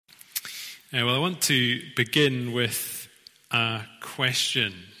Well, I want to begin with a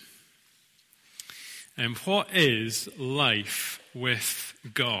question. What is life with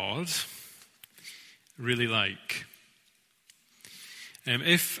God really like?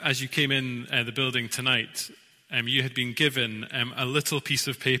 If, as you came in the building tonight, you had been given a little piece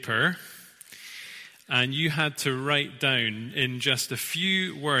of paper and you had to write down in just a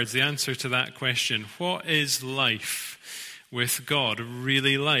few words the answer to that question, what is life with God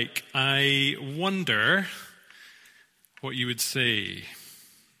really like? I wonder what you would say.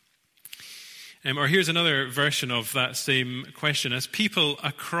 Or here's another version of that same question. As people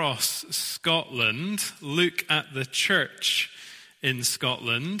across Scotland look at the church in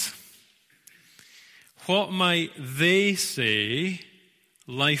Scotland, what might they say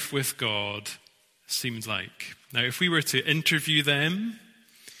life with God seems like? Now, if we were to interview them,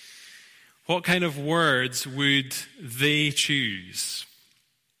 what kind of words would they choose?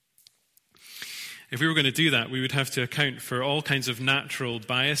 If we were going to do that, we would have to account for all kinds of natural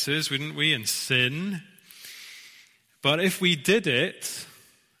biases, wouldn't we, and sin. But if we did it,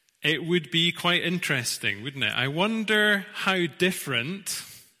 it would be quite interesting, wouldn't it? I wonder how different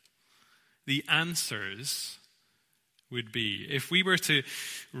the answers would be. If we were to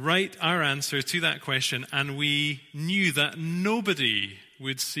write our answer to that question and we knew that nobody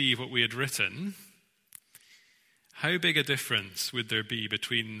would see what we had written, how big a difference would there be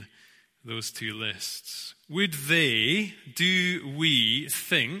between those two lists? Would they, do we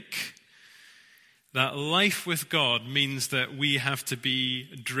think that life with God means that we have to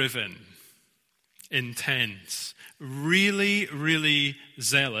be driven, intense, really, really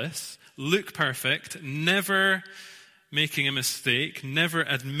zealous, look perfect, never making a mistake, never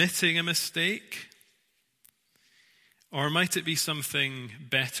admitting a mistake? Or might it be something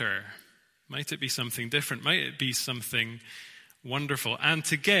better? Might it be something different? Might it be something wonderful? And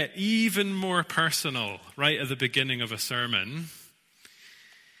to get even more personal right at the beginning of a sermon,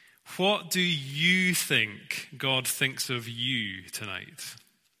 what do you think God thinks of you tonight?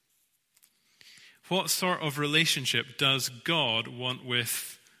 What sort of relationship does God want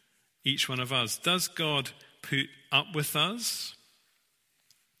with each one of us? Does God put up with us?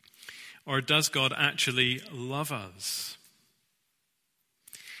 Or does God actually love us?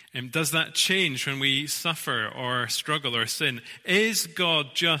 And does that change when we suffer or struggle or sin? Is God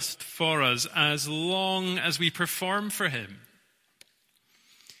just for us as long as we perform for him?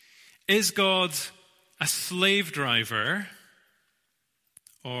 Is God a slave driver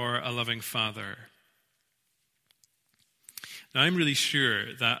or a loving father? Now, I'm really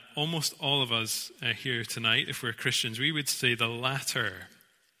sure that almost all of us here tonight, if we're Christians, we would say the latter.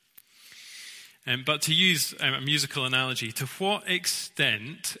 But to use a musical analogy, to what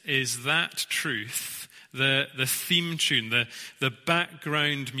extent is that truth the theme tune, the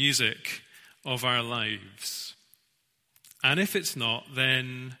background music of our lives? And if it's not,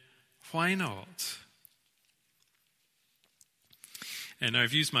 then why not? And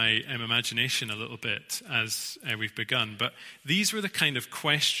I've used my imagination a little bit as we've begun, but these were the kind of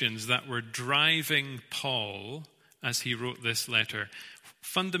questions that were driving Paul as he wrote this letter.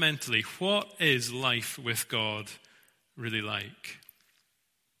 Fundamentally, what is life with God really like?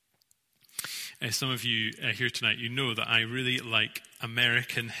 Some of you here tonight, you know that I really like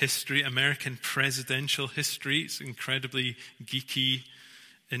American history, American presidential history. It's incredibly geeky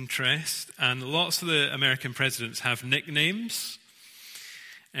interest. And lots of the American presidents have nicknames.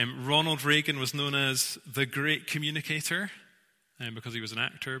 Ronald Reagan was known as the Great Communicator, because he was an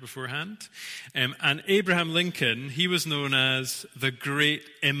actor beforehand. And Abraham Lincoln, he was known as the Great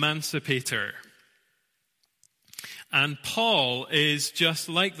Emancipator. And Paul is just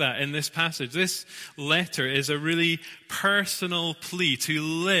like that in this passage. This letter is a really personal plea to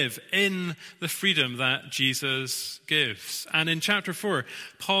live in the freedom that Jesus gives. And in chapter 4,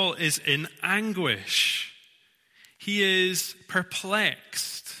 Paul is in anguish. He is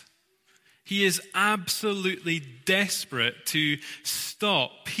perplexed. He is absolutely desperate to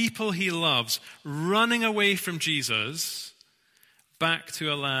stop people he loves running away from Jesus back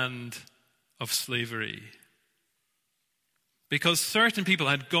to a land of slavery. Because certain people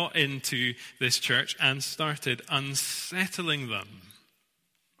had got into this church and started unsettling them.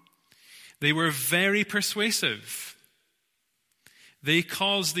 They were very persuasive. They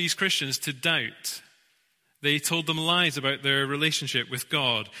caused these Christians to doubt. They told them lies about their relationship with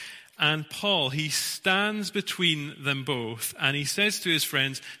God. And Paul, he stands between them both and he says to his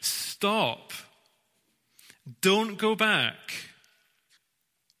friends, stop. Don't go back.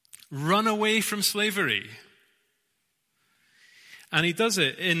 Run away from slavery. And he does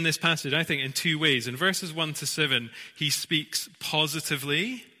it in this passage, I think, in two ways. In verses 1 to 7, he speaks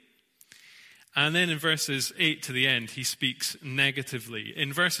positively. And then in verses 8 to the end, he speaks negatively.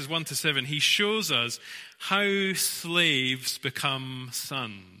 In verses 1 to 7, he shows us how slaves become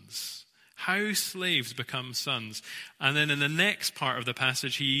sons. How slaves become sons. And then in the next part of the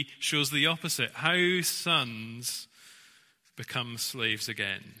passage, he shows the opposite. How sons become slaves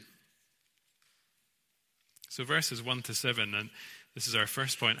again. So verses 1 to 7, and this is our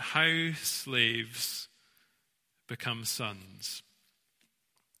first point. How slaves become sons.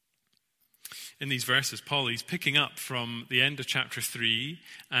 In these verses, Paul is picking up from the end of chapter 3.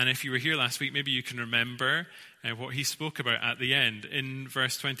 And if you were here last week, maybe you can remember what he spoke about at the end. In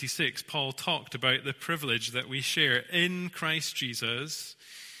verse 26, Paul talked about the privilege that we share in Christ Jesus.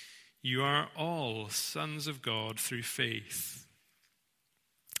 You are all sons of God through faith.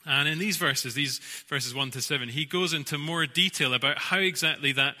 And in these verses 1 to 7, he goes into more detail about how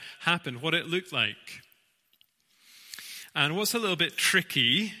exactly that happened, what it looked like. And what's a little bit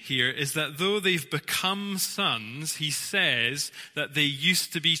tricky here is that though they've become sons, he says that they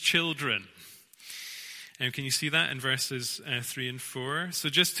used to be children. And can you see that in verses 3 and 4? So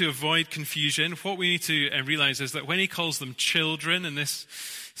just to avoid confusion, what we need to realize is that when he calls them children in this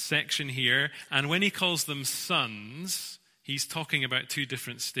section here, and when he calls them sons, he's talking about two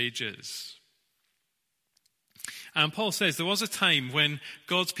different stages. And Paul says there was a time when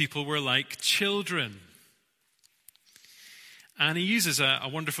God's people were like children. And he uses a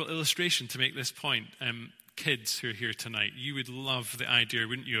wonderful illustration to make this point. Kids who are here tonight, you would love the idea,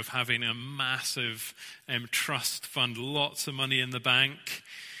 wouldn't you, of having a massive trust fund, lots of money in the bank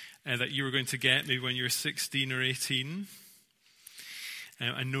that you were going to get maybe when you were 16 or 18.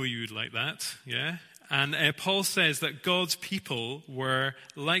 I know you would like that, yeah? And Paul says that God's people were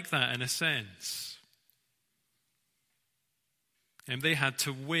like that in a sense. And they had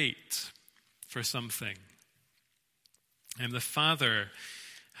to wait for something. And the Father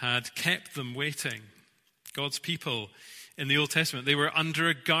had kept them waiting. God's people in the Old Testament, they were under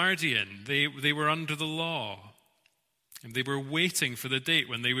a guardian. They were under the law. And they were waiting for the date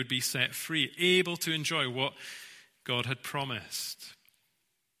when they would be set free, able to enjoy what God had promised.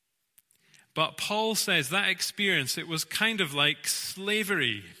 But Paul says that experience, it was kind of like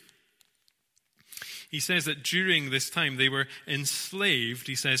slavery. He says that during this time they were enslaved,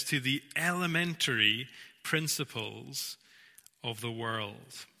 he says, to the elementary principles of the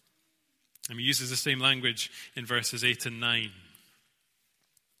world. And he uses the same language in verses 8 and 9.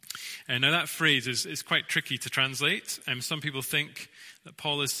 And now that phrase is quite tricky to translate. Some people think that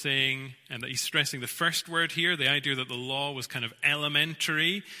Paul is saying, and that he's stressing the first word here, the idea that the law was kind of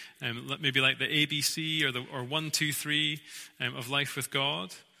elementary, maybe like the ABC or 1, 2, 3 of life with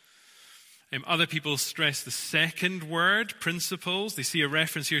God. Other people stress the second word, principles. They see a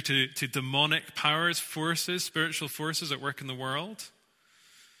reference here to demonic powers, forces, spiritual forces at work in the world.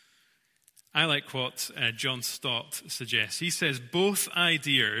 I like what John Stott suggests. He says both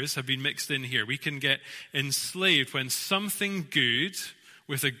ideas have been mixed in here. We can get enslaved when something good,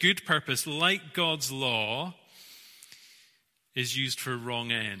 with a good purpose, like God's law, is used for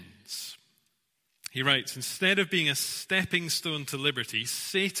wrong ends. He writes, instead of being a stepping stone to liberty,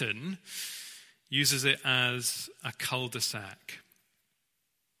 Satan uses it as a cul-de-sac.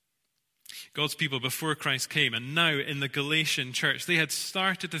 God's people before Christ came, and now in the Galatian church, they had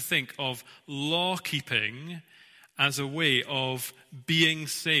started to think of law-keeping as a way of being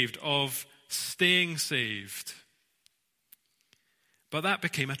saved, of staying saved. But that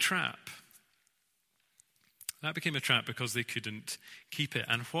became a trap. That became a trap because they couldn't keep it.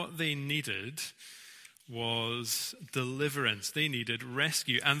 And what they needed was deliverance. They needed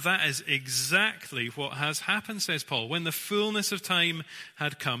rescue. And that is exactly what has happened, says Paul. When the fullness of time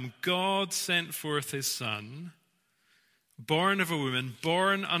had come, God sent forth his Son, born of a woman,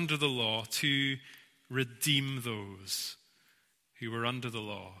 born under the law, to redeem those who were under the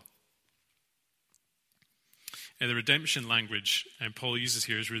law. And the redemption language Paul uses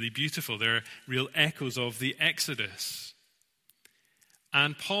here is really beautiful. There are real echoes of the Exodus.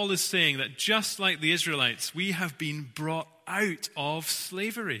 And Paul is saying that just like the Israelites, we have been brought out of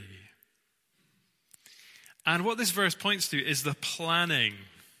slavery. And what this verse points to is the planning,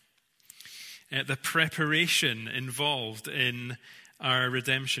 the preparation involved in our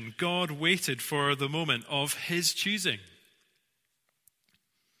redemption. God waited for the moment of his choosing.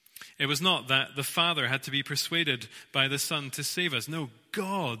 It was not that the Father had to be persuaded by the Son to save us. No,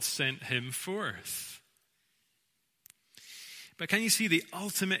 God sent him forth. But can you see the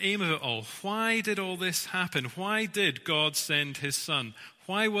ultimate aim of it all? Why did all this happen? Why did God send his Son?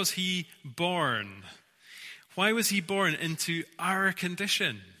 Why was he born? Why was he born into our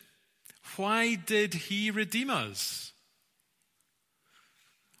condition? Why did he redeem us?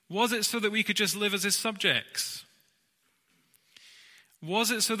 Was it so that we could just live as his subjects? Was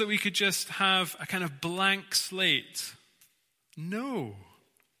it so that we could just have a kind of blank slate? No.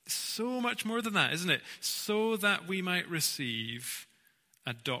 So much more than that, isn't it? So that we might receive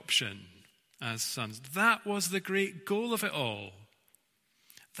adoption as sons. That was the great goal of it all.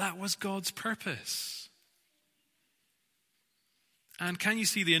 That was God's purpose. And can you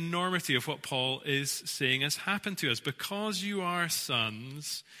see the enormity of what Paul is saying has happened to us? Because you are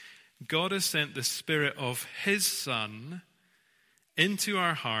sons, God has sent the Spirit of his Son into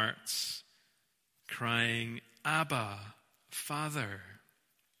our hearts, crying, Abba, Father.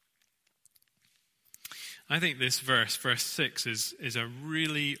 I think this verse 6, is a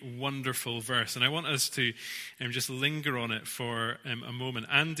really wonderful verse. And I want us to just linger on it for a moment.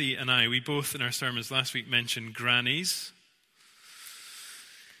 Andy and I, we both in our sermons last week mentioned grannies.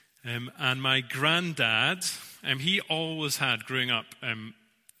 And my granddad, he always had, growing up,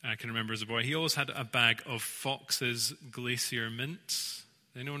 I can remember as a boy, he always had a bag of Fox's Glacier Mints.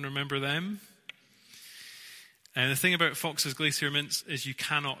 Anyone remember them? And the thing about Fox's Glacier Mints is you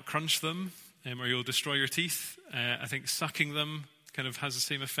cannot crunch them, or you'll destroy your teeth. I think sucking them kind of has the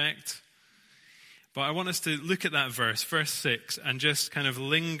same effect. But I want us to look at that verse 6, and just kind of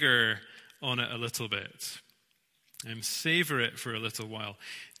linger on it a little bit. And savor it for a little while.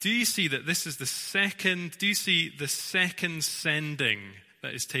 Do you see that this is the second sending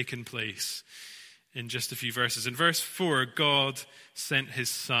that has taken place in just a few verses? In verse 4, God sent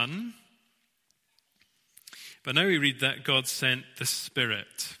his Son. But now we read that God sent the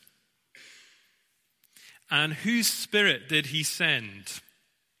Spirit. And whose Spirit did he send?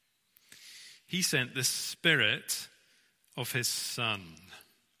 He sent the Spirit of his Son.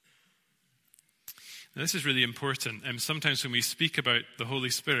 Now, this is really important. Sometimes when we speak about the Holy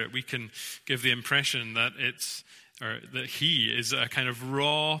Spirit, we can give the impression that that he is a kind of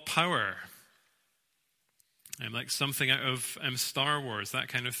raw power. Like something out of Star Wars, that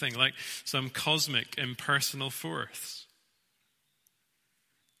kind of thing. Like some cosmic, impersonal force.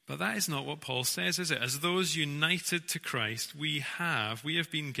 But that is not what Paul says, is it? As those united to Christ, we have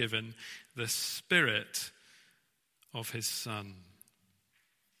been given the Spirit of his Son.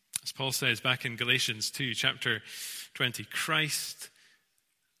 As Paul says back in Galatians 2, chapter 20, Christ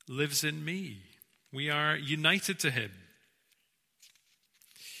lives in me. We are united to him.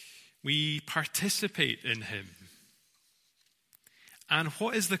 We participate in him. And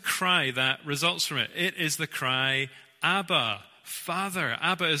what is the cry that results from it? It is the cry, Abba, Father.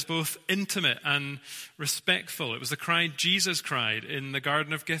 Abba is both intimate and respectful. It was the cry Jesus cried in the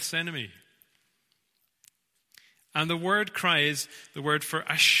Garden of Gethsemane. And the word cry is the word for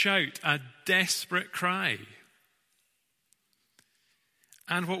a shout, a desperate cry.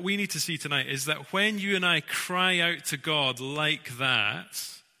 And what we need to see tonight is that when you and I cry out to God like that,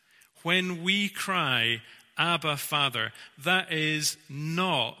 when we cry, Abba, Father, that is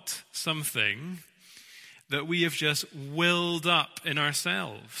not something that we have just willed up in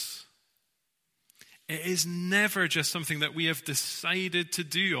ourselves. It is never just something that we have decided to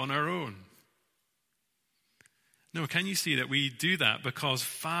do on our own. No, can you see that we do that because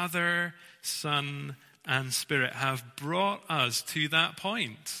Father, Son, and Spirit have brought us to that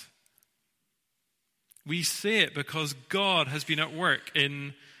point? We say it because God has been at work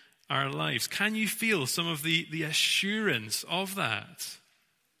in our lives. Can you feel some of the assurance of that?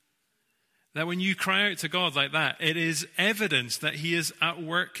 That when you cry out to God like that, it is evidence that he is at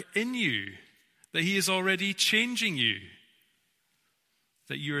work in you, that he is already changing you,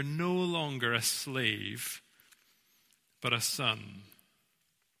 that you are no longer a slave, but a son.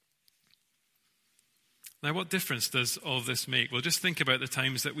 Now, what difference does all of this make? Well, just think about the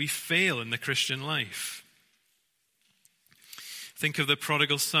times that we fail in the Christian life. Think of the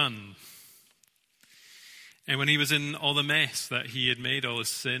prodigal son. And when he was in all the mess that he had made, all his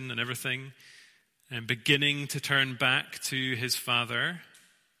sin and everything, and beginning to turn back to his father,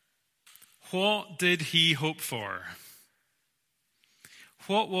 what did he hope for?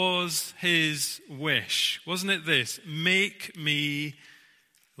 What was his wish? Wasn't it this? Make me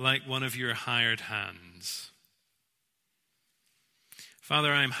like one of your hired hands.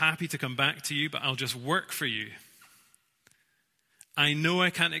 Father, I'm happy to come back to you, but I'll just work for you. I know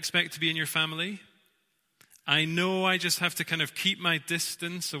I can't expect to be in your family. I know I just have to kind of keep my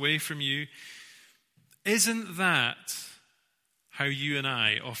distance away from you. Isn't that how you and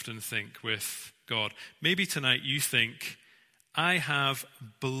I often think with God? Maybe tonight you think, I have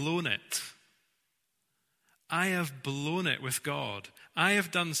blown it. I have blown it with God. I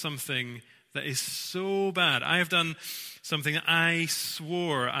have done something that is so bad. I have done something that I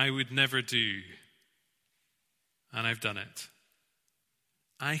swore I would never do. And I've done it.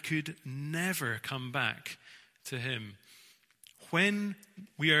 I could never come back to him. When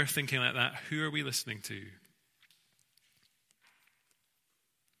we are thinking like that, who are we listening to?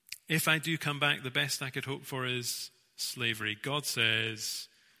 If I do come back, the best I could hope for is slavery. God says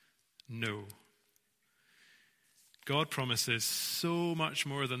no. God promises so much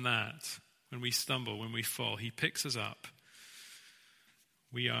more than that. When we stumble, when we fall, he picks us up.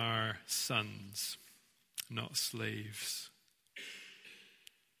 We are sons, not slaves.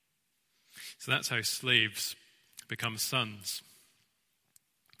 So that's how slaves become sons.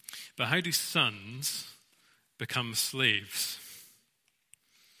 But how do sons become slaves?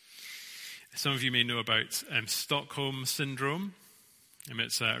 Some of you may know about Stockholm Syndrome.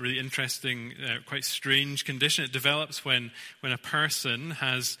 It's a really interesting, quite strange condition. It develops when a person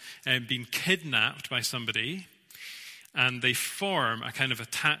has been kidnapped by somebody and they form a kind of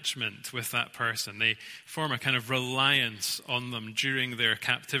attachment with that person. They form a kind of reliance on them during their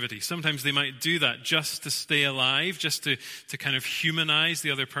captivity. Sometimes they might do that just to stay alive, just to kind of humanize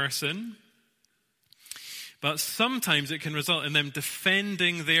the other person. But sometimes it can result in them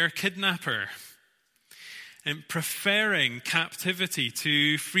defending their kidnapper and preferring captivity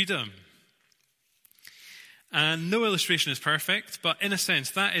to freedom. And no illustration is perfect, but in a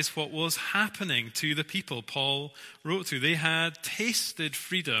sense, that is what was happening to the people Paul wrote to. They had tasted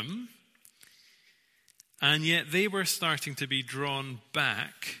freedom, and yet they were starting to be drawn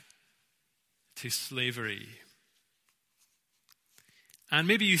back to slavery. And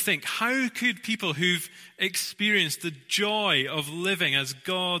maybe you think, how could people who've experienced the joy of living as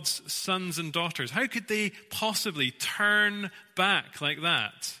God's sons and daughters, how could they possibly turn back like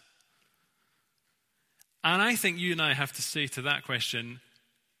that? And I think you and I have to say to that question,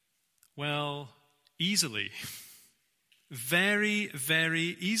 well, easily. Very,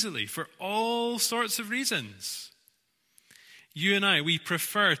 very easily, for all sorts of reasons. You and I, we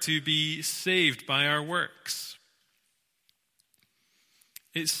prefer to be saved by our works.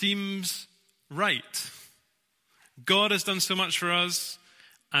 It seems right. God has done so much for us,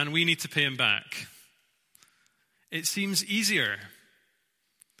 and we need to pay him back. It seems easier,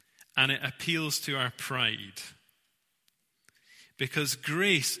 and it appeals to our pride. Because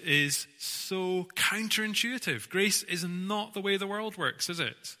grace is so counterintuitive. Grace is not the way the world works, is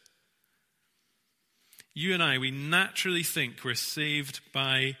it? You and I, we naturally think we're saved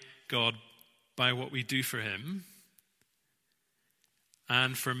by God by what we do for him.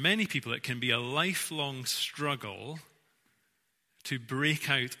 And for many people, it can be a lifelong struggle to break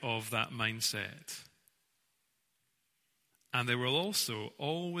out of that mindset. And there will also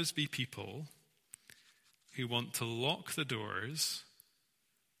always be people who want to lock the doors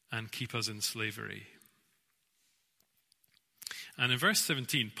and keep us in slavery. And in verse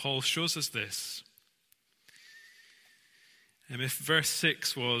 17, Paul shows us this. And if verse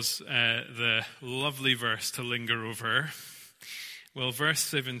 6 was the lovely verse to linger over, well, verse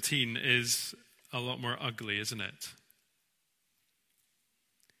 17 is a lot more ugly, isn't it?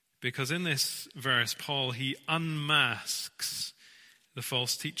 Because in this verse, Paul, he unmasks the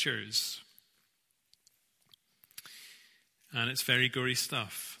false teachers. And it's very gory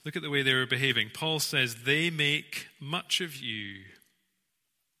stuff. Look at the way they were behaving. Paul says, they make much of you.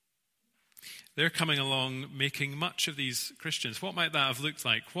 They're coming along making much of these Christians. What might that have looked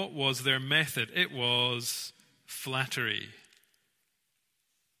like? What was their method? It was flattery.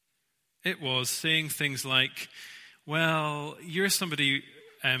 It was saying things like, well, you're somebody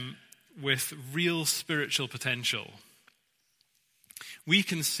with real spiritual potential. We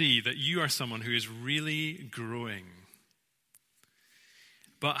can see that you are someone who is really growing.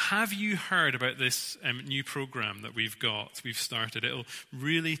 But have you heard about this new program that we've started? It'll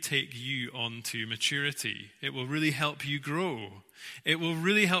really take you on to maturity. It will really help you grow. It will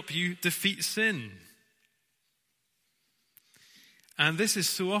really help you defeat sin. And this is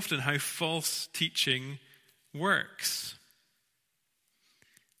so often how false teaching works.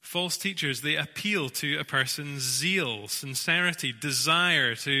 False teachers, they appeal to a person's zeal, sincerity,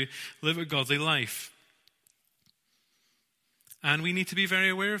 desire to live a godly life. And we need to be very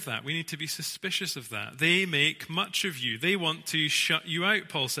aware of that. We need to be suspicious of that. They make much of you. They want to shut you out,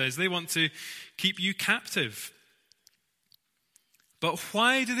 Paul says. They want to keep you captive. But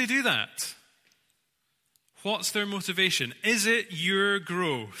why do they do that? What's their motivation? Is it your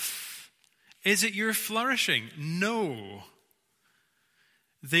growth? Is it your flourishing? No.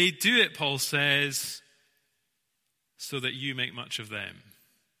 They do it, Paul says, so that you make much of them.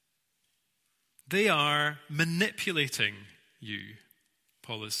 They are manipulating you,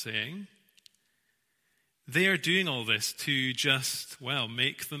 Paul is saying. They are doing all this to just,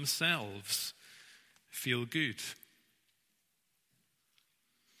 make themselves feel good.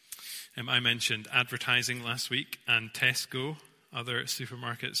 I mentioned advertising last week, and Tesco, other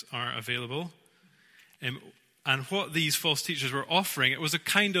supermarkets are available. And what these false teachers were offering, it was a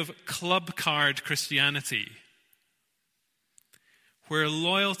kind of club card Christianity, where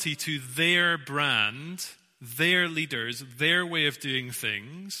loyalty to their brand, their leaders, their way of doing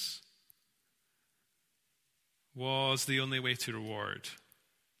things was the only way to reward,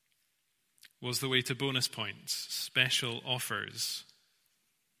 was the way to bonus points, special offers.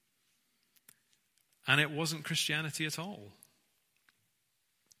 And it wasn't Christianity at all,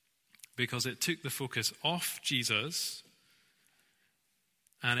 because it took the focus off Jesus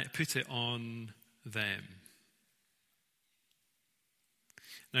and it put it on them.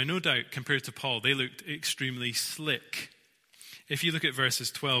 Now, no doubt, compared to Paul, they looked extremely slick. If you look at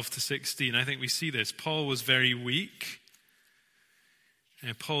verses 12 to 16, I think we see this. Paul was very weak.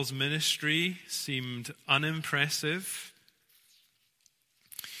 Paul's ministry seemed unimpressive.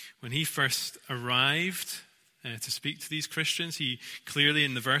 When he first arrived to speak to these Christians, he clearly,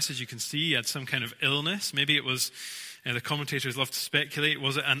 in the verses you can see, he had some kind of illness. Maybe it was, the commentators love to speculate,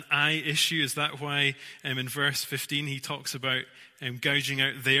 was it an eye issue? Is that why in verse 15 he talks about gouging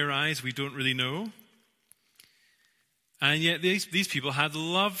out their eyes? We don't really know. And yet these people had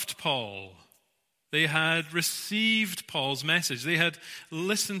loved Paul. They had received Paul's message. They had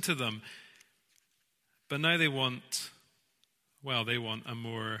listened to them. But now they want a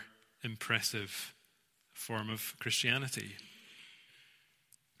more impressive form of Christianity.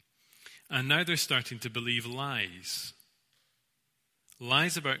 And now they're starting to believe lies.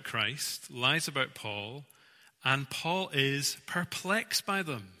 Lies about Christ, lies about Paul, and Paul is perplexed by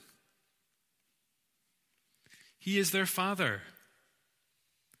them. He is their father.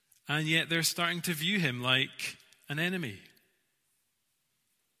 And yet they're starting to view him like an enemy.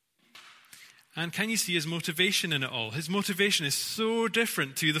 And can you see his motivation in it all? His motivation is so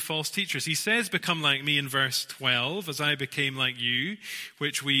different to the false teachers. He says, become like me in verse 12, as I became like you,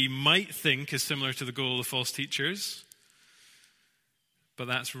 which we might think is similar to the goal of the false teachers. But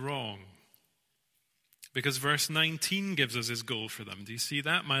that's wrong. Because verse 19 gives us his goal for them. Do you see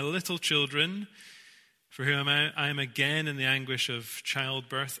that? My little children, for whom I am again in the anguish of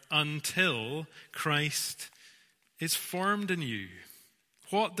childbirth, until Christ is formed in you.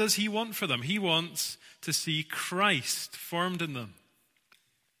 What does he want for them? He wants to see Christ formed in them.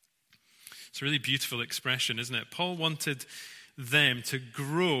 It's a really beautiful expression, isn't it? Paul wanted them to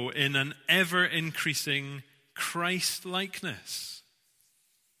grow in an ever-increasing Christ-likeness.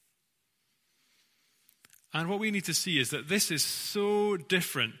 And what we need to see is that this is so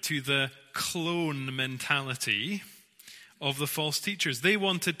different to the clone mentality of the false teachers. They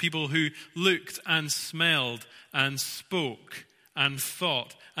wanted people who looked and smelled and spoke and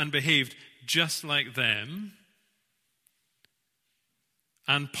thought and behaved just like them.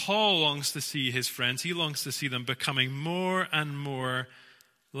 And Paul longs to see his friends, he longs to see them becoming more and more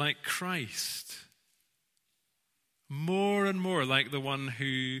like Christ. More and more like the one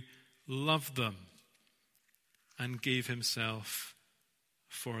who loved them and gave himself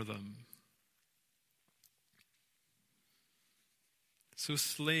for them. So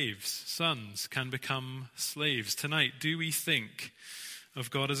slaves, sons, can become slaves. Tonight, do we think of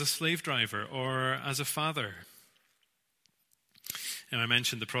God as a slave driver or as a father? And I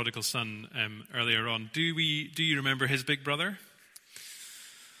mentioned the prodigal son earlier on. Do you remember his big brother?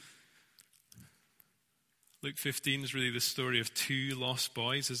 Luke 15 is really the story of two lost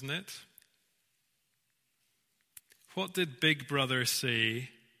boys, isn't it? What did big brother say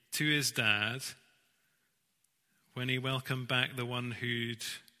to his dad when he welcomed back the one who'd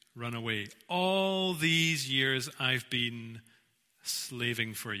run away? All these years I've been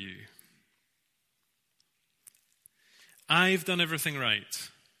slaving for you. I've done everything right.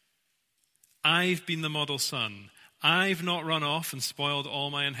 I've been the model son. I've not run off and spoiled all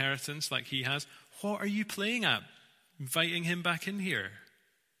my inheritance like he has. What are you playing at? Inviting him back in here.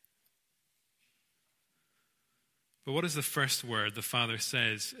 But what is the first word the father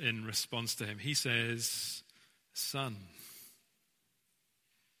says in response to him? He says, son.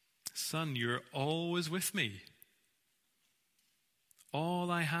 Son, you're always with me.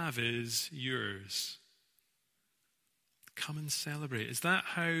 All I have is yours. Come and celebrate. Is that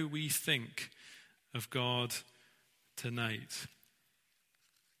how we think of God tonight?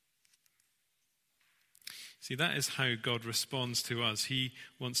 See, that is how God responds to us. He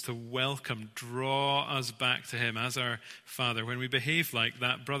wants to welcome, draw us back to him as our Father. When we behave like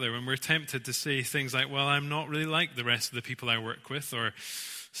that brother, when we're tempted to say things like, well, I'm not really like the rest of the people I work with or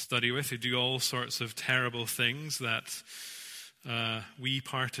study with who do all sorts of terrible things that we,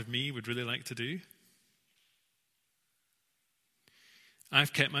 part of me, would really like to do.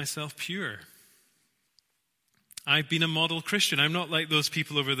 I've kept myself pure. I've been a model Christian. I'm not like those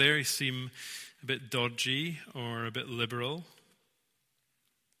people over there who seem a bit dodgy or a bit liberal.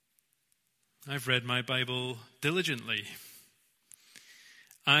 I've read my Bible diligently.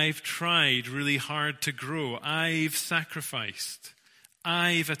 I've tried really hard to grow. I've sacrificed.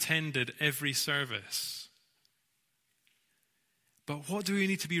 I've attended every service. But what do we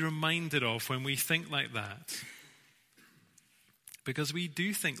need to be reminded of when we think like that? Because we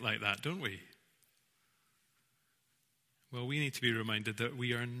do think like that, don't we? Well, we need to be reminded that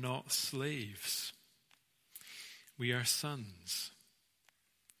we are not slaves. We are sons.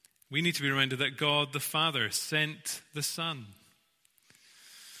 We need to be reminded that God the Father sent the Son,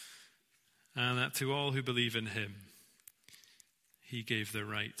 and that to all who believe in him, he gave the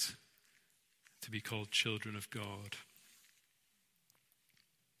right to be called children of God.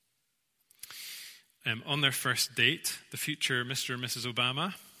 On their first date, the future Mr. and Mrs.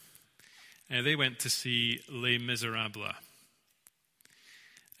 Obama, they went to see Les Miserables.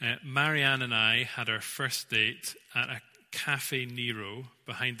 Marianne and I had our first date at a Cafe Nero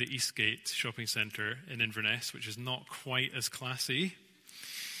behind the Eastgate shopping centre in Inverness, which is not quite as classy,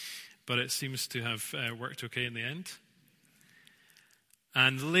 but it seems to have worked okay in the end.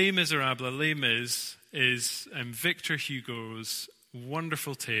 And Les Miserables, Les Mis, is Victor Hugo's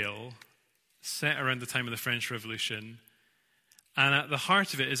wonderful tale set around the time of the French Revolution. And at the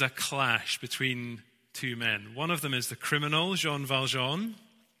heart of it is a clash between two men. One of them is the criminal, Jean Valjean,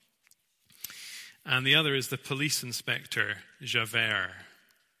 and the other is the police inspector, Javert.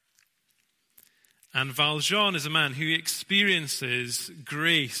 And Valjean is a man who experiences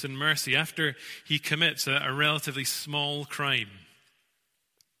grace and mercy after he commits a relatively small crime.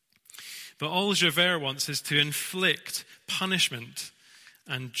 But all Javert wants is to inflict punishment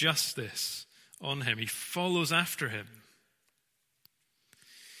and justice on him. He follows after him.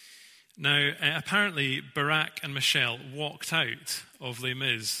 Now, apparently, Barack and Michelle walked out of Les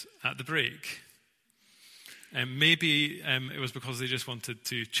Mis at the break. Maybe it was because they just wanted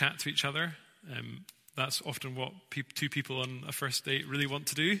to chat to each other. That's often what two people on a first date really want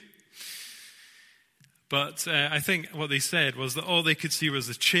to do. But I think what they said was that all they could see was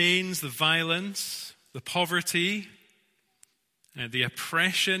the chains, the violence, the poverty, the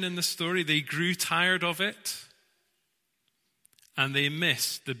oppression in the story. They grew tired of it. And they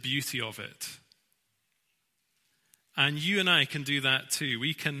missed the beauty of it. And you and I can do that too.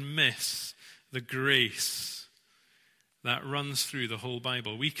 We can miss the grace that runs through the whole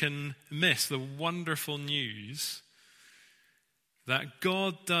Bible. We can miss the wonderful news that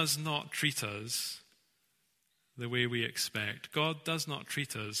God does not treat us the way we expect. God does not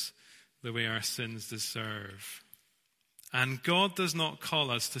treat us the way our sins deserve. And God does not call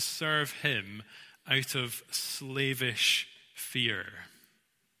us to serve him out of slavish fear.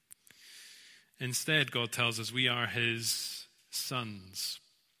 Instead, God tells us we are his sons.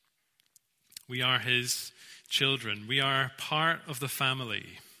 We are his children. We are part of the family.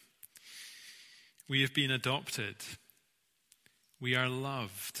 We have been adopted. We are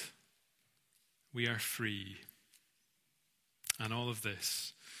loved. We are free. And all of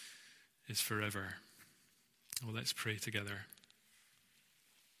this is forever. Well, let's pray together.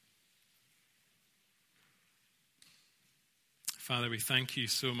 Father, we thank you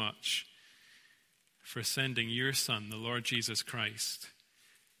so much for sending your Son, the Lord Jesus Christ,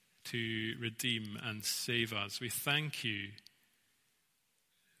 to redeem and save us. We thank you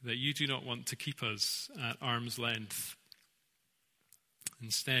that you do not want to keep us at arm's length.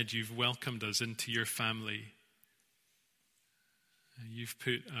 Instead, you've welcomed us into your family. You've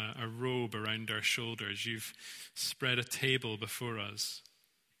put a robe around our shoulders. You've spread a table before us.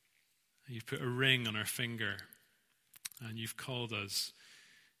 You've put a ring on our finger. And you've called us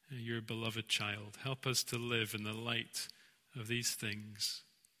your beloved child. Help us to live in the light of these things.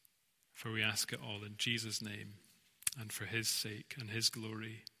 For we ask it all in Jesus' name and for his sake and his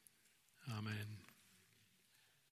glory. Amen.